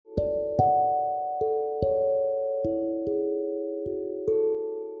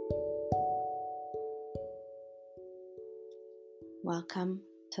Welcome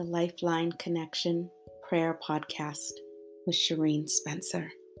to Lifeline Connection Prayer Podcast with Shireen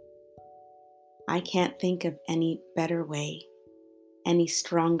Spencer. I can't think of any better way, any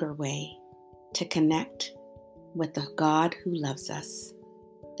stronger way to connect with the God who loves us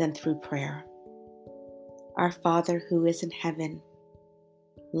than through prayer. Our Father who is in heaven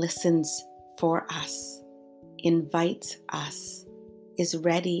listens for us, invites us, is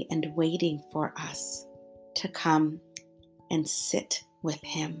ready and waiting for us to come and sit with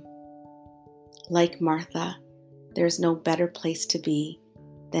Him. Like Martha, there's no better place to be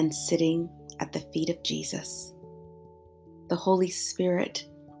than sitting at the feet of Jesus. The Holy Spirit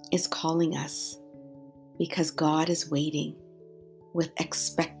is calling us because God is waiting with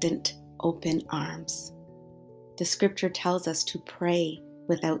expectant, open arms. The scripture tells us to pray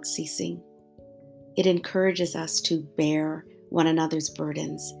without ceasing. It encourages us to bear one another's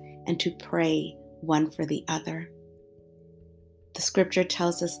burdens and to pray one for the other. The scripture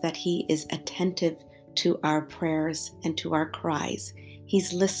tells us that He is attentive to our prayers and to our cries.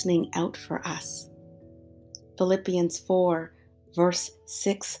 He's listening out for us. Philippians 4, verse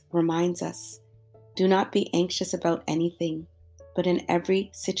 6 reminds us, "Do not be anxious about anything, but in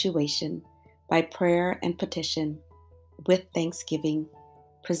every situation, by prayer and petition, with thanksgiving,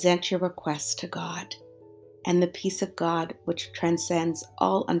 present your requests to God, and the peace of God, which transcends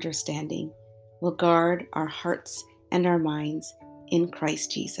all understanding, will guard our hearts and our minds in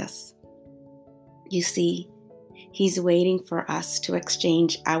Christ Jesus." You see, He's waiting for us to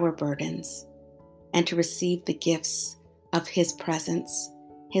exchange our burdens and to receive the gifts of His presence,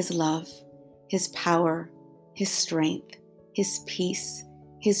 His love, His power, His strength, His peace,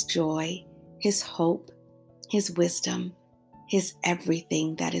 His joy, His hope, His wisdom, His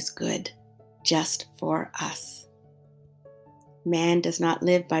everything that is good, just for us. Man does not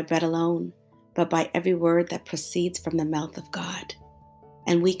live by bread alone, but by every word that proceeds from the mouth of God.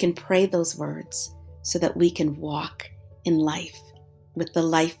 And we can pray those words so that we can walk in life with the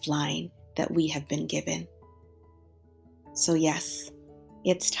lifeline that we have been given. So yes,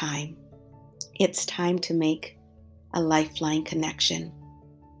 it's time. It's time to make a lifeline connection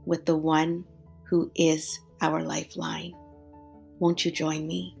with the one who is our lifeline. Won't you join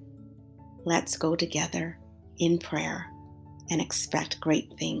me? Let's go together in prayer and expect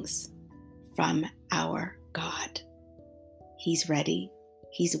great things from our God. He's ready,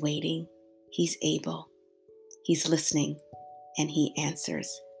 He's waiting, He's able, He's listening, and He answers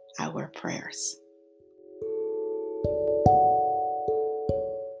our prayers.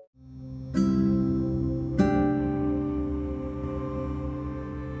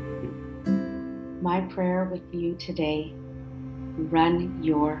 My prayer with you today: run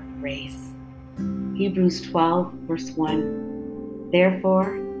your race. Hebrews 12, verse 1.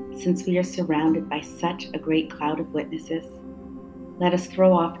 Therefore, since we are surrounded by such a great cloud of witnesses, let us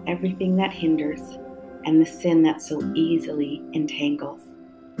throw off everything that hinders and the sin that so easily entangles,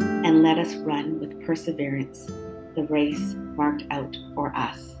 and let us run with perseverance the race marked out for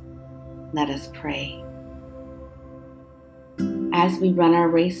us. Let us pray. As we run our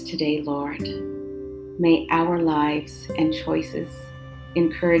race today, Lord, may our lives and choices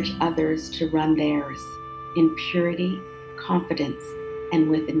encourage others to run theirs in purity, confidence, and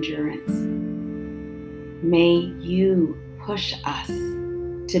with endurance. May you push us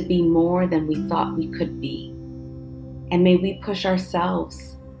to be more than we thought we could be. And may we push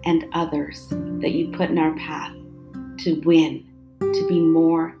ourselves and others that you put in our path to win, to be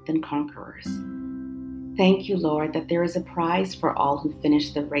more than conquerors. Thank you, Lord, that there is a prize for all who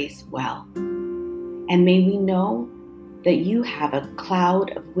finish the race well. And may we know that you have a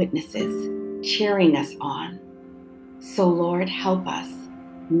cloud of witnesses cheering us on. So, Lord, help us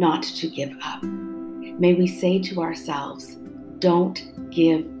not to give up. May we say to ourselves, don't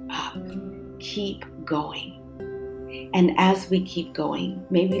give up. Keep going. And as we keep going,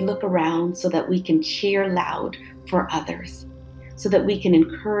 may we look around so that we can cheer loud for others, so that we can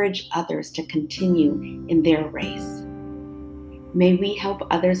encourage others to continue in their race. May we help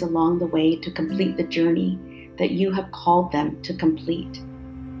others along the way to complete the journey that you have called them to complete.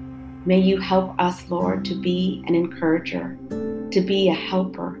 May you help us, Lord, to be an encourager, to be a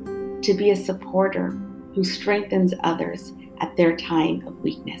helper, to be a supporter who strengthens others at their time of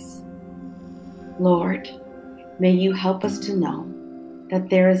weakness. Lord, may you help us to know that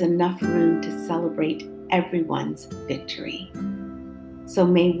there is enough room to celebrate everyone's victory. So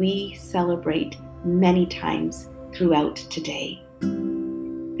may we celebrate many times throughout today.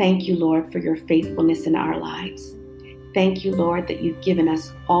 Thank you, Lord, for your faithfulness in our lives. Thank you, Lord, that you've given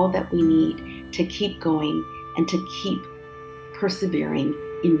us all that we need to keep going and to keep persevering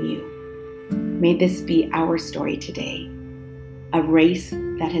in you. May this be our story today. a race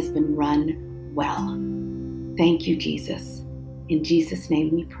that has been run well. Thank you, Jesus. In Jesus'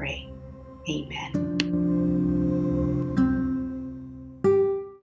 name we pray. Amen.